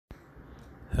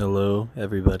Hello,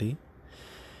 everybody.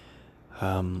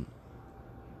 Um,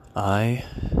 I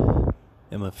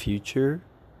am a future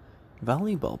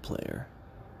volleyball player.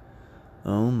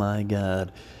 Oh my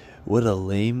god, what a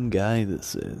lame guy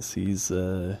this is. He's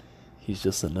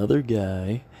just another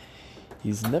guy.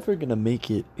 He's never gonna make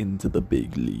it into the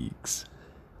big leagues.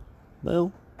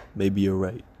 Well, maybe you're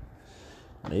right.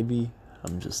 Maybe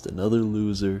I'm just another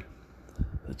loser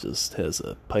that just has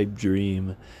a pipe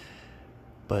dream.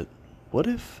 But what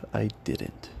if I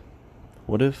didn't?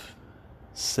 What if,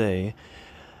 say,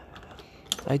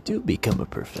 I do become a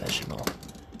professional?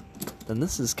 Then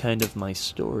this is kind of my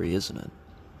story, isn't it?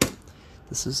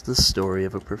 This is the story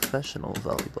of a professional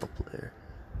volleyball player.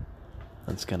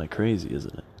 That's kind of crazy,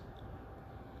 isn't it?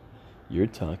 You're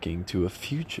talking to a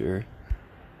future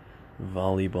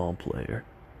volleyball player.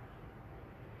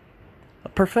 A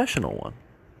professional one.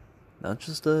 Not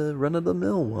just a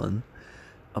run-of-the-mill one.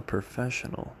 A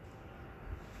professional.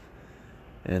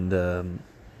 And,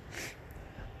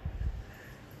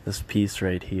 this piece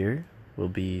right here will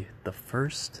be the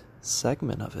first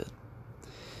segment of it.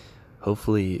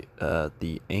 Hopefully,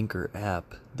 the Anchor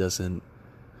app doesn't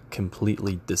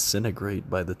completely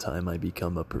disintegrate by the time I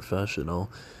become a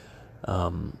professional.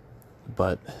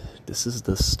 But this is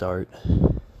the start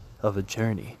of a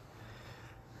journey.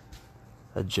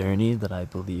 A journey that I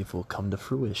believe will come to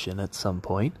fruition at some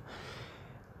point.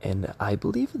 And I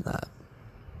believe in that.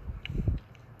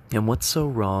 And what's so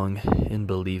wrong in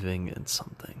believing in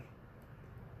something?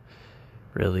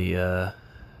 Really, I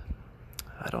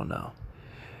don't know.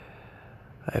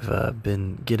 I've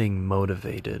been getting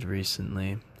motivated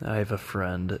recently. I have a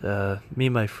friend. Me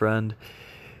and my friend,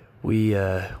 we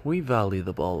volley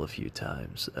the ball a few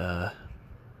times.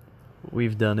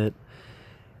 We've done it,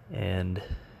 and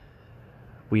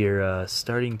we are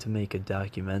starting to make a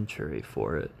documentary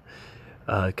for it.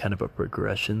 Kind of a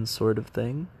progression sort of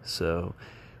thing. So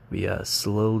we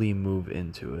slowly move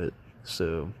into it.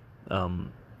 So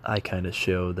I kind of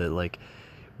show that like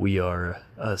we are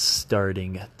a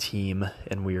starting team,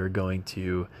 and we are going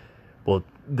to, well,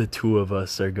 the two of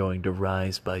us are going to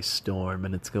rise by storm,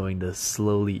 and it's going to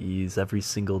slowly ease every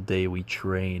single day we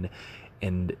train.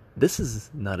 And this is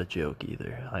not a joke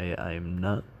either. I am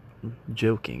not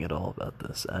joking at all about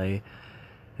this. I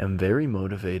am very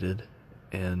motivated,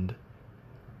 and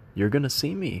you're gonna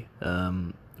see me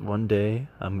one day.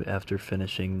 After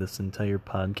finishing this entire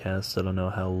podcast. I don't know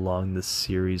how long this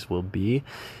series will be,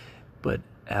 but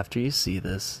after you see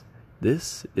this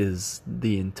is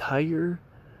the entire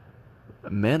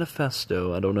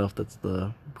manifesto. I don't know if that's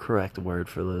the correct word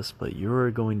for this, but you're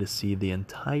going to see the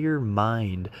entire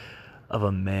mind of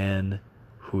a man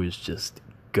who is just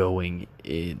going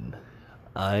in.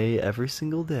 Every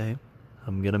single day,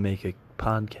 I'm gonna make a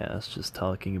podcast just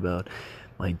talking about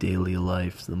my daily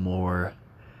life. The more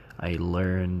I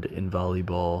learned in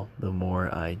volleyball, the more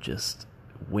I just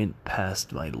went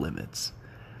past my limits.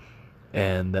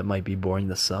 And that might be boring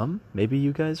to some. Maybe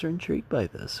you guys are intrigued by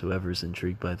this. Whoever's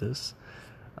intrigued by this.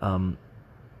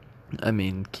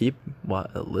 Keep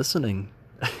listening.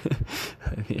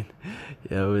 I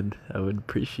would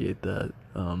appreciate that.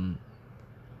 I'm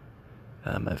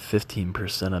at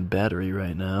 15% on battery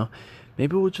right now.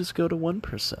 Maybe we'll just go to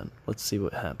 1%. Let's see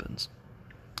what happens.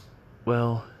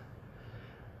 Well,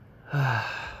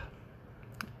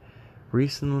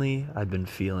 recently I've been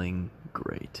feeling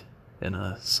great, in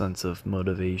a sense of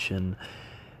motivation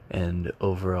and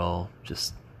overall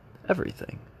just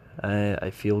everything. I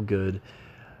feel good,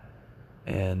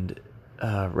 and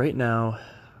right now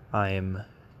I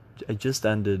just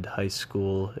ended high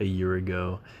school a year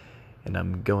ago, and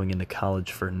I'm going into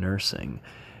college for nursing.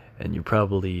 And you're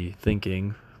probably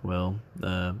thinking, well,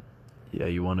 yeah,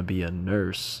 you want to be a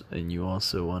nurse, and you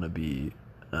also want to be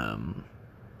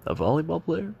a volleyball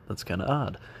player? That's kind of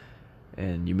odd.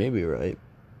 And you may be right,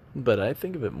 but I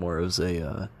think of it more as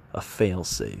a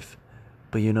fail-safe.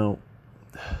 But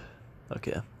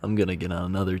okay, I'm gonna get on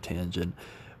another tangent,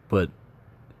 but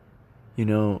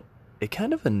it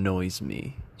kind of annoys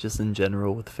me, just in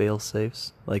general, with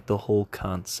fail-safes, like the whole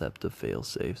concept of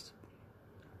fail-safes.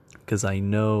 Because I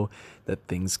know that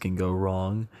things can go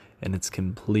wrong, and it's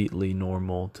completely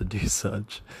normal to do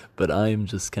such, but I am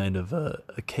just kind of a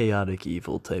chaotic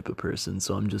evil type of person,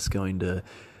 so I'm just going to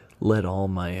let all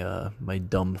my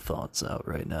dumb thoughts out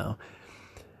right now.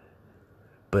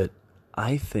 But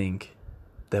I think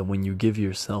that when you give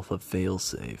yourself a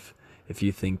failsafe, if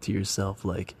you think to yourself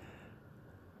like,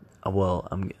 well,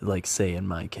 I'm like, say in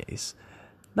my case,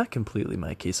 not completely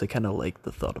my case, I kind of like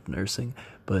the thought of nursing,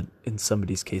 but in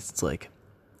somebody's case it's like,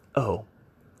 oh,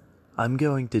 I'm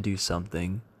going to do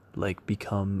something like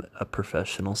become a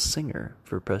professional singer,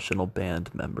 professional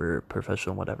band member,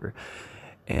 professional whatever.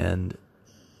 And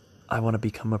I want to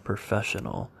become a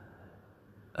professional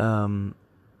in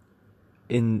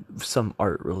some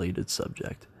art-related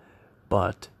subject.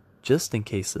 But just in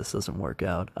case this doesn't work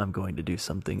out, I'm going to do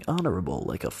something honorable,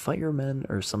 like a fireman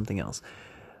or something else.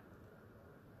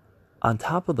 On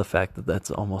top of the fact that that's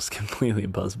almost completely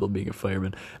impossible being a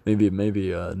fireman, maybe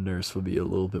a nurse would be a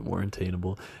little bit more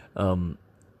attainable. Yeah,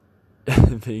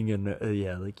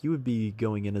 like you would be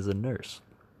going in as a nurse.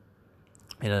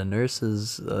 And a nurse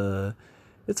is,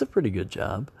 it's a pretty good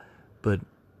job, but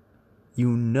you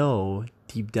know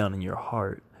deep down in your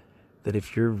heart that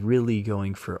if you're really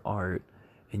going for art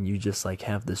and you just like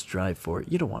have this drive for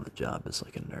it, you don't want a job as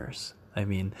like a nurse. I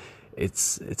mean,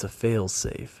 it's a fail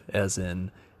safe, as in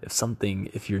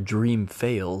if your dream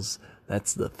fails,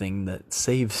 that's the thing that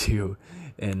saves you.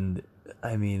 And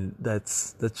I mean,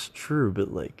 that's true,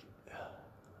 but like,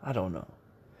 I don't know.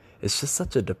 It's just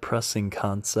such a depressing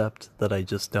concept that I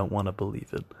just don't want to believe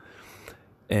it.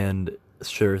 And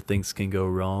sure, things can go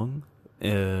wrong,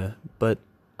 but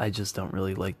I just don't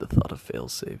really like the thought of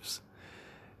fail-safes.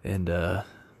 And I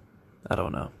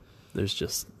don't know.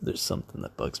 There's something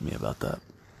that bugs me about that.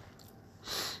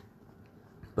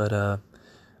 But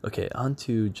okay, on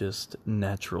to just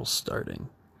natural starting.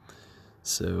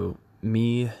 So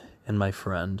me and my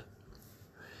friend,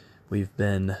 we've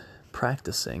been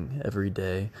practicing every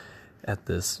day at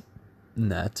this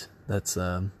net that's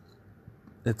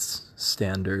it's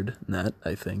standard net,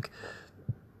 I think.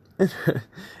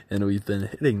 And we've been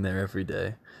hitting there every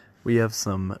day. We have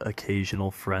some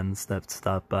occasional friends that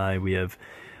stop by. We have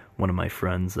one of my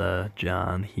friends,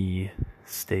 John, he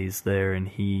stays there and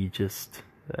he just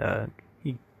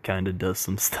he kind of does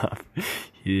some stuff.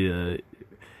 He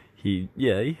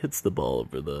hits the ball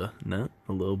over the net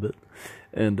a little bit.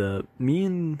 And me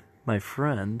and my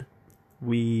friend,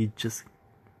 we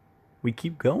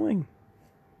keep going.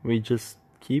 We just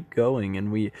keep going,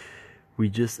 and we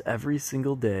just every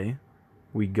single day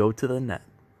we go to the net.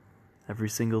 Every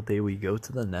single day we go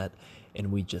to the net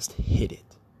and we just hit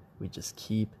it. We just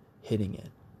keep hitting it.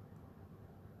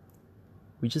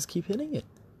 We just keep hitting it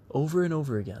over and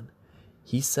over again.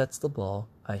 He sets the ball,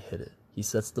 I hit it. He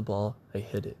sets the ball, I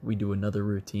hit it. We do another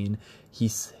routine. He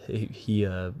hits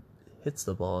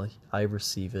the ball, I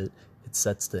receive it. It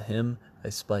sets to him, I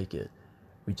spike it.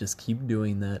 We just keep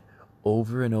doing that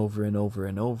over and over and over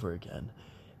and over again.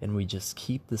 And we just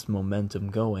keep this momentum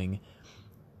going,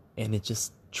 and it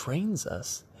just trains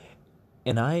us.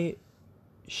 And I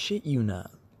shit you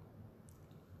not,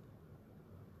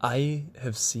 I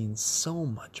have seen so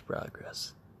much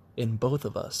progress in both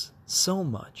of us. So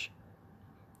much.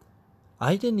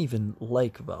 I didn't even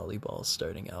like volleyball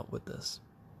starting out with this.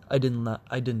 I did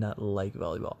not like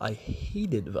volleyball. I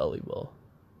hated volleyball,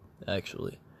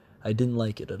 actually. I didn't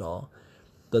like it at all.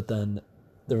 But then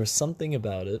there was something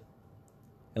about it,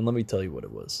 and let me tell you what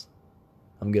it was.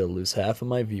 I'm going to lose half of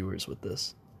my viewers with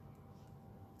this.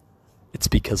 It's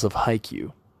because of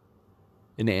Haikyuu,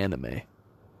 an anime.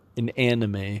 An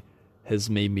anime has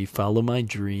made me follow my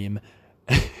dream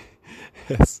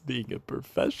as being a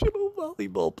professional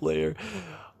volleyball player.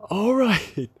 All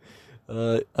right.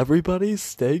 Everybody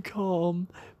stay calm.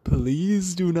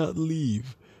 Please do not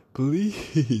leave.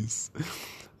 Please.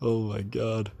 Oh my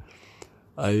god.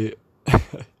 I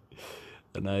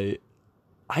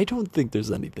don't think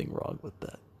there's anything wrong with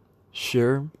that.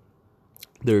 Sure,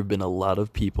 there have been a lot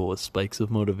of people with spikes of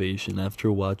motivation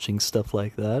after watching stuff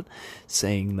like that,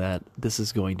 saying that this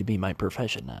is going to be my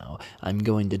profession now. I'm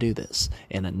going to do this,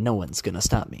 and no one's going to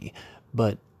stop me.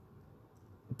 But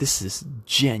this is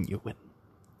genuine.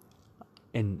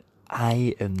 And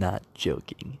I am not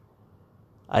joking.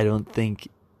 I don't think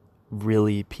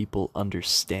really people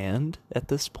understand at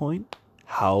this point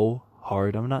how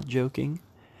hard I'm not joking.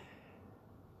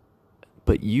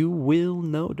 But you will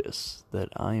notice that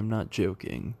I am not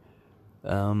joking.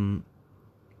 It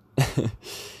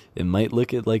might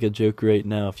look like a joke right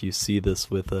now if you see this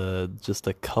with just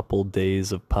a couple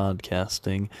days of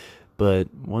podcasting,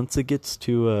 but once it gets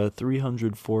to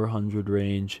 300, 400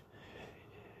 range,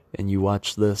 and you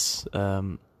watch this,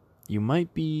 you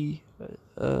might be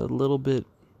a little bit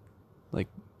like,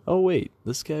 oh wait,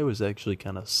 this guy was actually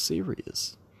kind of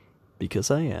serious.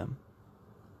 Because I am.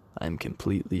 I'm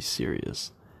completely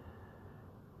serious.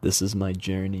 This is my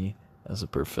journey as a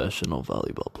professional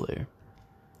volleyball player.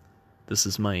 This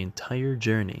is my entire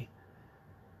journey.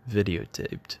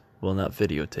 Videotaped. Well, not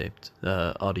videotaped.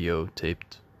 Audio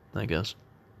taped, I guess.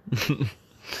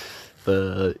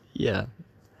 But, yeah.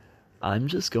 I'm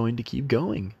just going to keep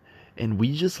going. and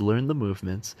we just learn the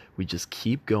movements. We just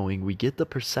keep going. We get the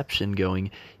perception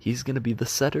going. He's going to be the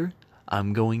setter.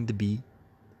 I'm going to be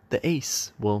the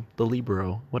ace. Well, the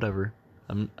libero, whatever.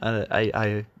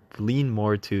 I lean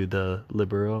more to the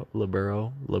liberal.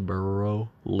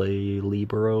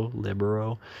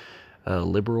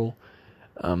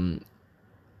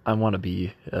 I want to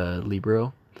be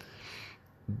libero,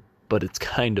 but it's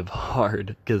kind of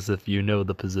hard because if you know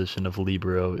the position of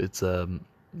libero, it's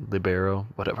libero,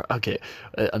 whatever. Okay,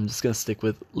 I'm just gonna stick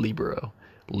with libero.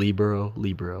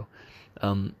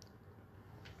 Um,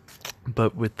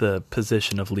 but with the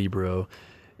position of libero,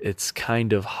 it's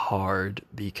kind of hard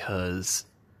because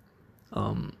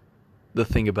the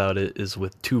thing about it is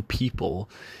with two people,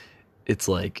 it's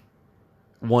like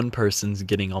one person's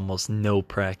getting almost no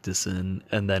practice in,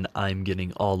 and then I'm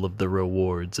getting all of the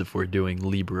rewards if we're doing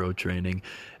libero training.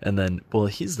 And then, well,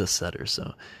 he's the setter,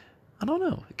 so I don't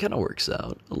know. It kind of works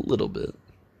out a little bit.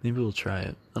 Maybe we'll try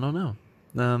it. I don't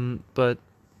know. But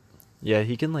yeah,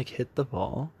 he can like hit the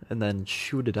ball and then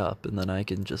shoot it up, and then I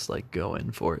can just like go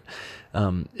in for it.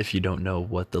 If you don't know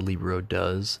what the libero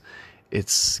does,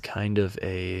 it's kind of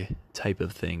a type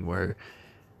of thing where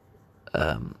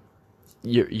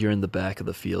you're in the back of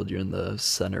the field, you're in the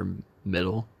center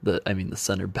middle, the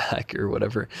center back or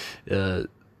whatever. You're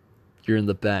in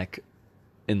the back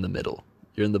in the middle.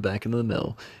 You're in the back in the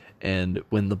middle. And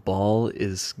when the ball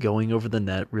is going over the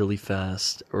net really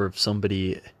fast, or if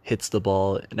somebody hits the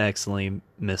ball and accidentally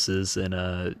misses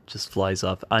and just flies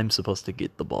off, I'm supposed to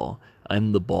get the ball.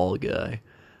 I'm the ball guy.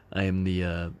 I am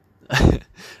the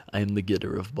I am the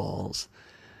getter of balls.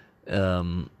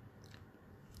 And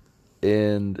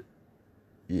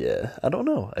yeah, I don't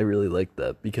know. I really like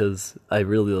that because I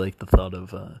really like the thought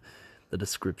of the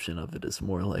description of it is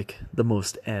more like the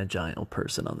most agile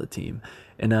person on the team.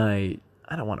 And I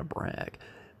don't want to brag,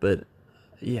 but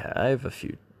yeah, I have a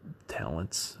few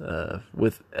talents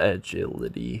with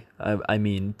agility. I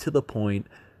mean, to the point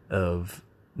of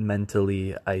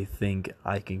mentally, I think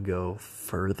I can go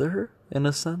further in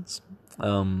a sense.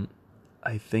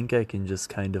 I think I can just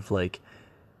kind of like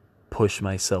push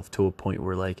myself to a point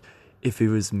where like, if it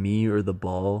was me or the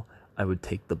ball, I would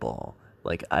take the ball.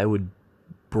 Like, I would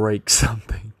break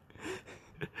something.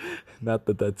 Not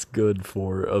that that's good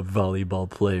for a volleyball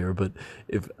player, but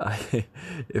if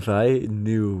I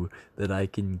knew that I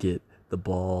can get the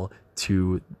ball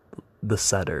to the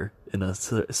setter in a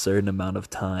certain amount of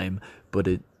time, but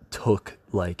it took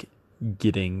like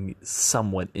getting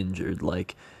somewhat injured,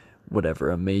 like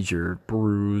whatever, a major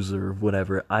bruise or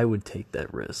whatever, I would take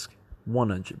that risk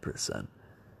 100%.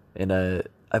 And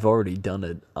I've already done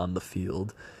it on the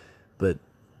field, but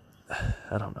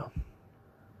I don't know.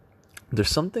 There's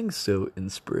something so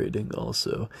inspiring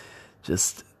also,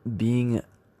 just being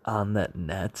on that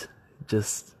net,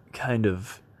 just kind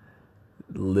of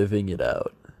living it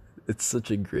out. It's such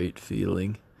a great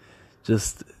feeling.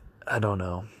 Just, I don't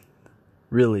know.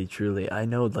 Really, truly, I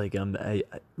know like I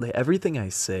like everything I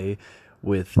say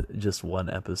with just one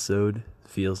episode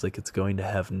feels like it's going to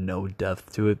have no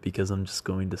depth to it because I'm just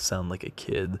going to sound like a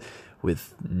kid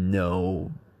with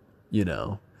no,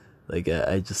 like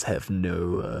I just have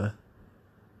no,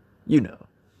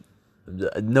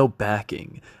 no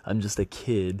backing. I'm just a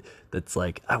kid that's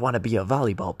like, I want to be a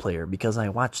volleyball player because I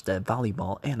watched that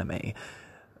volleyball anime.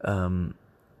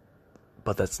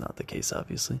 But that's not the case,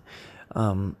 obviously.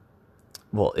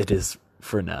 Well, it is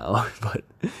for now, but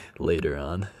later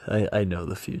on, I know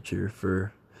the future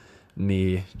for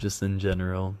me, just in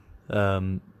general,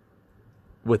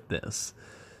 with this.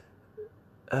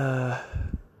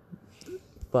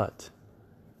 But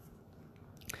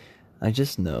I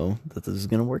just know that this is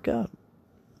going to work out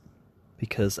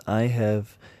because I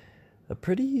have a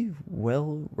pretty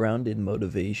well-rounded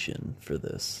motivation for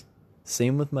this.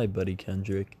 Same with my buddy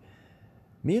Kendrick.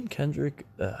 Me and Kendrick,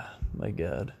 my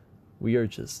God, we are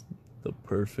just the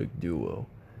perfect duo.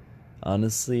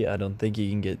 Honestly, I don't think you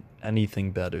can get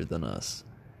anything better than us.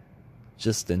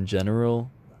 Just in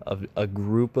general, a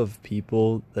group of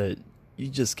people that you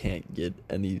just can't get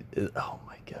any. Oh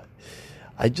my God.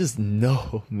 I just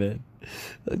know, man.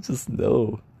 I just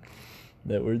know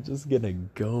that we're just gonna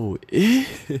go in.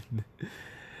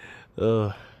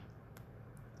 I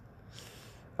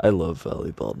love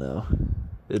volleyball now.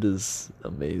 It is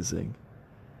amazing.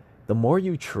 The more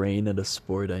you train at a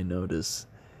sport, I notice,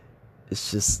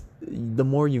 it's just, the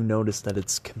more you notice that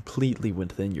it's completely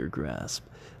within your grasp.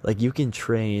 Like, you can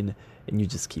train, and you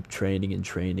just keep training, and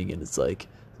it's like,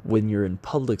 when you're in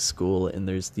public school, and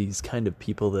there's these kind of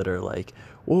people that are like,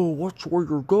 whoa, watch where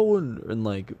you're going, and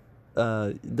like,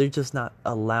 they're just not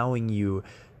allowing you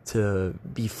to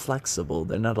be flexible.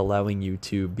 They're not allowing you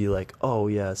to be like, oh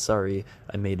yeah, sorry,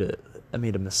 I made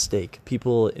a mistake.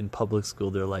 People in public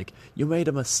school, they're like, you made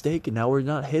a mistake and now we're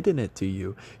not hitting it to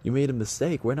you. You made a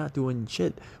mistake. We're not doing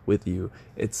shit with you.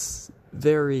 It's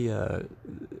very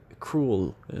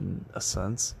cruel in a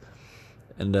sense.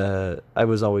 And I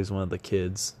was always one of the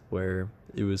kids where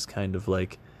it was kind of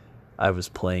like I was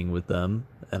playing with them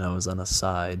and I was on a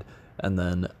side, and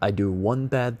then I do one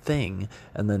bad thing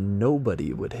and then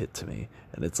nobody would hit to me.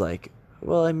 And it's like,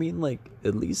 well, I mean, like,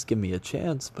 at least give me a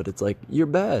chance, but it's like, you're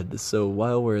bad, so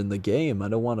while we're in the game, I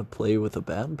don't want to play with a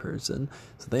bad person,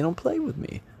 so they don't play with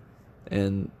me.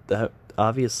 And that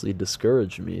obviously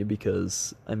discouraged me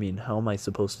because, I mean, how am I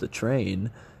supposed to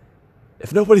train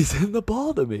if nobody's hitting the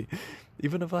ball to me?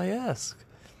 Even if I ask.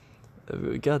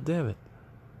 God damn it.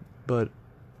 But,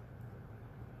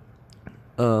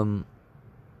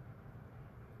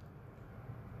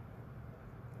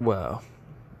 wow.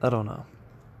 I don't know.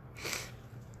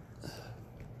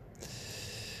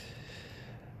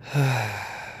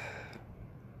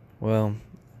 Well,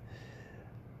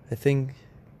 I think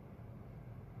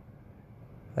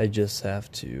I just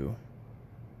have to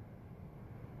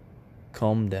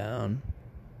calm down,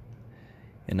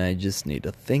 and I just need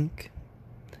to think.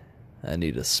 I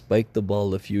need to spike the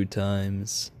ball a few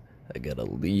times. I gotta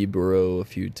libero a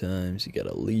few times. You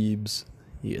gotta leaves.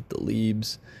 You hit the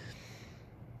leaves.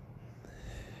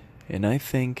 And I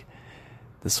think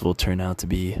this will turn out to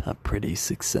be a pretty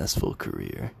successful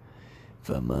career, if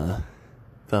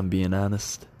I'm being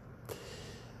honest.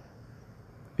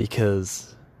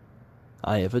 Because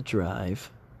I have a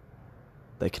drive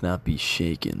that cannot be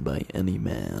shaken by any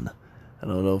man. I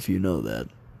don't know if you know that.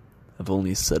 I've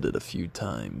only said it a few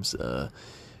times.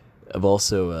 I've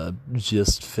also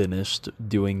just finished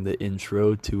doing the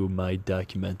intro to my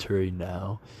documentary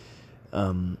now.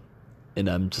 And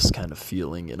I'm just kind of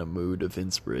feeling in a mood of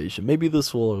inspiration. Maybe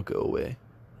this will all go away.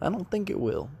 I don't think it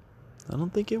will. I'm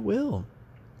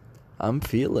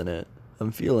feeling it.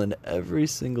 I'm feeling every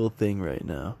single thing right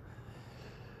now.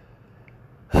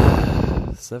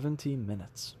 17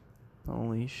 minutes.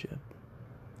 Holy shit.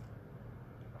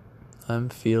 I'm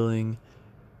feeling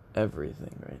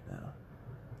everything right now.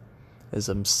 As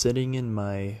I'm sitting in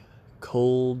my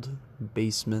cold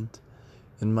basement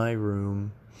in my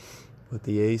room with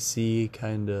the AC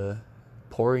kind of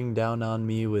pouring down on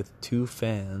me with 3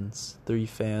 fans,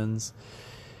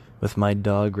 with my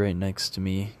dog right next to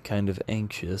me, kind of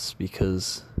anxious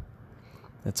because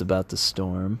it's about to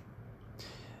storm.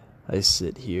 I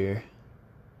sit here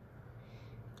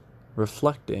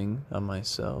reflecting on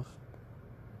myself,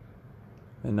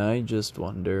 and I just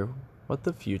wonder what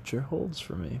the future holds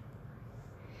for me.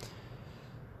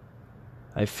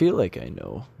 I feel like I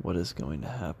know what is going to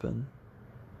happen,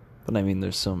 but I mean,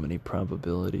 there's so many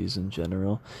probabilities in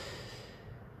general.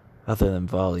 Other than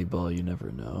volleyball, you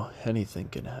never know. Anything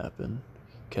can happen.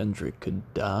 Kendrick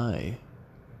could die.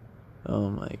 Oh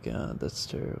my god, that's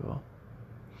terrible.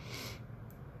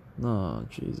 Oh,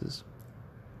 Jesus.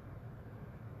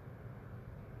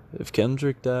 If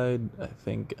Kendrick died, I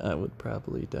think I would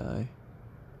probably die.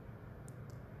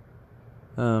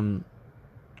 I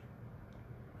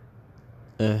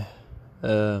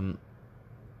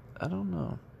don't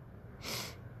know.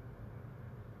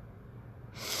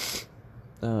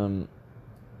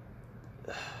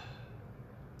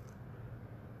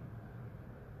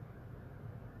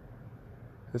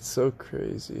 It's so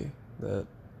crazy that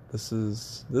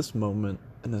this moment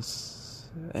in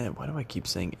why do I keep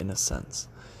saying in a sense?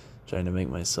 Trying to make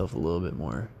myself a little bit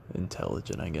more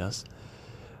intelligent, I guess.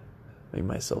 Make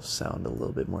myself sound a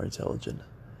little bit more intelligent.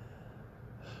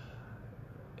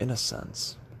 In a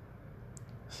sense.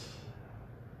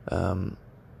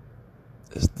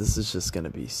 This is just gonna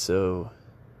be so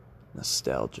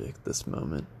nostalgic, this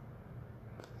moment.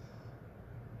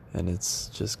 And it's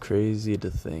just crazy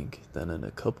to think that in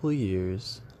a couple of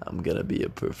years, I'm gonna be a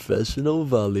professional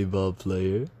volleyball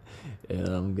player, and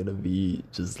I'm gonna be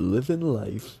just living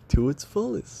life to its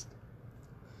fullest.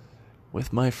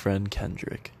 With my friend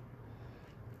Kendrick.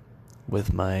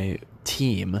 With my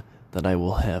team that I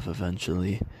will have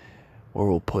eventually, where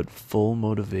we'll put full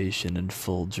motivation and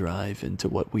full drive into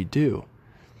what we do.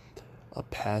 A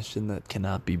passion that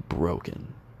cannot be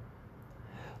broken.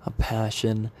 A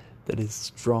passion that is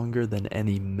stronger than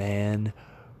any man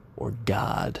or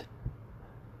God.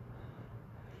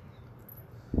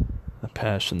 A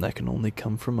passion that can only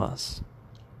come from us.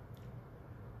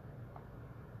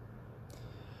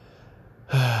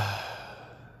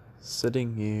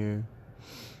 Sitting here,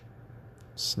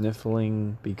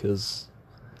 sniffling because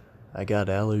I got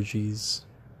allergies.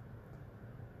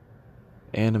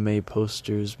 Anime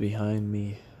posters behind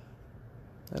me.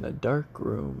 in a dark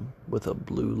room with a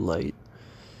blue light.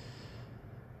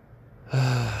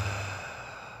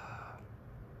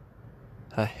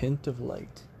 A hint of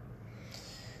light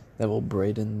that will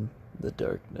brighten the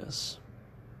darkness.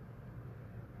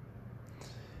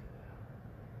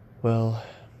 Well,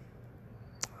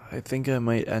 I think I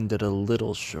might end it a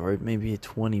little short. Maybe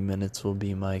 20 minutes will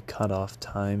be my cutoff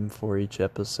time for each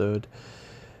episode.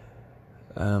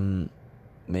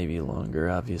 Maybe longer,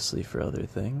 obviously, for other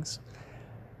things.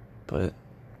 But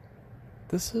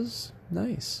this is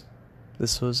nice.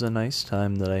 This was a nice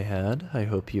time that I had. I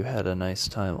hope you had a nice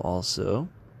time also.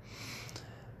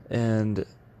 And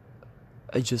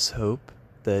I just hope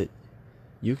that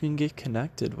you can get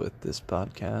connected with this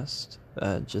podcast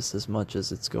just as much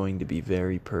as it's going to be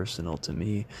very personal to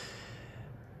me.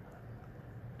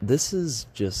 This is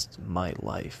just my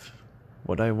life.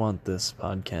 What I want this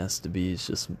podcast to be is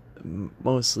just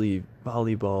mostly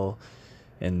volleyball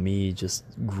and me just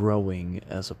growing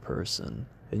as a person.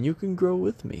 And you can grow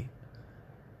with me.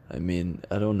 I mean,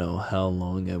 I don't know how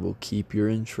long I will keep your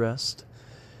interest,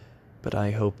 but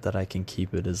I hope that I can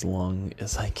keep it as long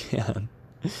as I can.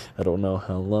 I don't know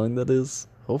how long that is.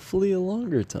 Hopefully a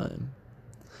longer time.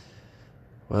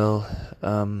 Well,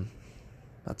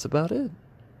 that's about it.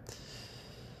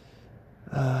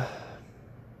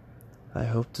 I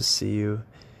hope to see you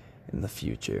in the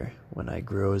future when I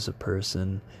grow as a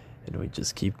person and we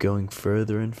just keep going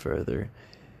further and further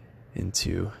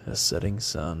into a setting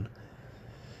sun.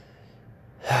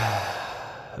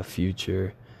 A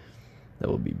future that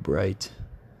will be bright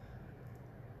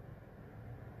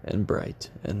and bright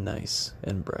and nice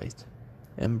and bright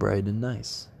and bright and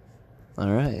nice.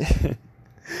 Alright.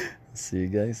 See you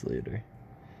guys later.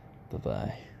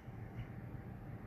 Bye-bye.